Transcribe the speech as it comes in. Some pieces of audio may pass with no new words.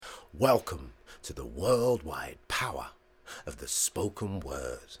Welcome to the worldwide power of the spoken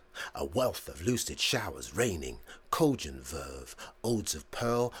word. A wealth of lucid showers raining, cogent verve, odes of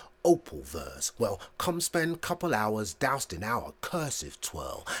pearl, opal verse. Well, come spend couple hours doused in our cursive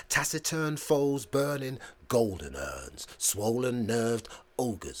twirl. Taciturn foes burning, golden urns, swollen nerved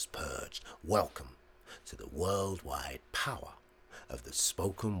ogres purged. Welcome to the worldwide power of the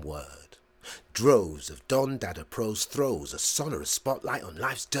spoken word. Droves of Don Dada prose throws a sonorous spotlight on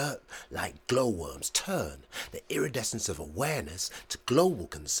life's dirt like glowworms turn the iridescence of awareness to global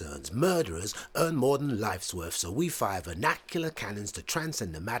concerns. Murderers earn more than life's worth, so we fire vernacular cannons to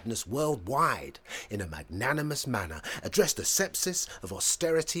transcend the madness worldwide. In a magnanimous manner, address the sepsis of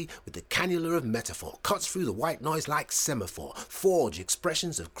austerity with the cannula of metaphor, cuts through the white noise like semaphore, forge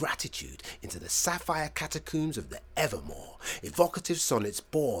expressions of gratitude into the sapphire catacombs of the evermore. Evocative sonnets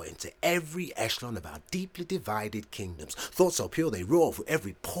bore into every echelon of our deeply divided kingdoms. Thoughts so pure they roar through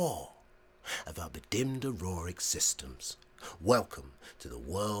every pore of our bedimmed auroric systems. Welcome to the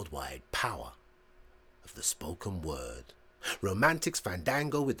worldwide power of the spoken word. Romantics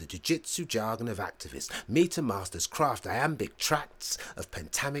fandango with the jiu-jitsu jargon of activists. Meter masters craft iambic tracts of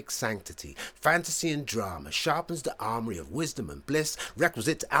pentamic sanctity. Fantasy and drama sharpens the armory of wisdom and bliss,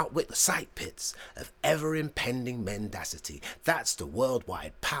 requisite to outwit the sight pits of ever-impending mendacity. That's the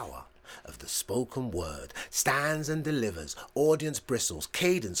worldwide power of the spoken word. Stands and delivers, audience bristles,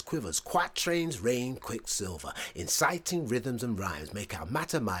 cadence quivers, quatrains rain quicksilver. Inciting rhythms and rhymes make our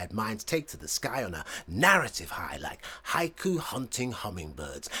matter-mired minds take to the sky on a narrative high like haiku hunting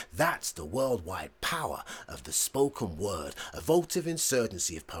hummingbirds. That's the worldwide power of the spoken word. A votive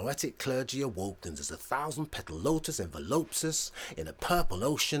insurgency of poetic clergy awokens as a thousand-petal lotus envelopes us in a purple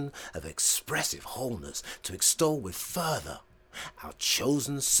ocean of expressive wholeness to extol with fervour our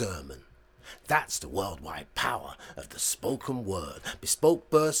chosen sermon. That's the worldwide power of the spoken word. Bespoke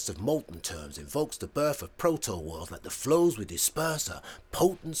bursts of molten terms invokes the birth of proto-worlds like the flows we disperse a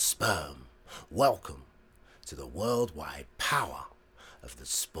potent sperm. Welcome to the worldwide power of the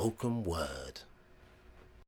spoken word.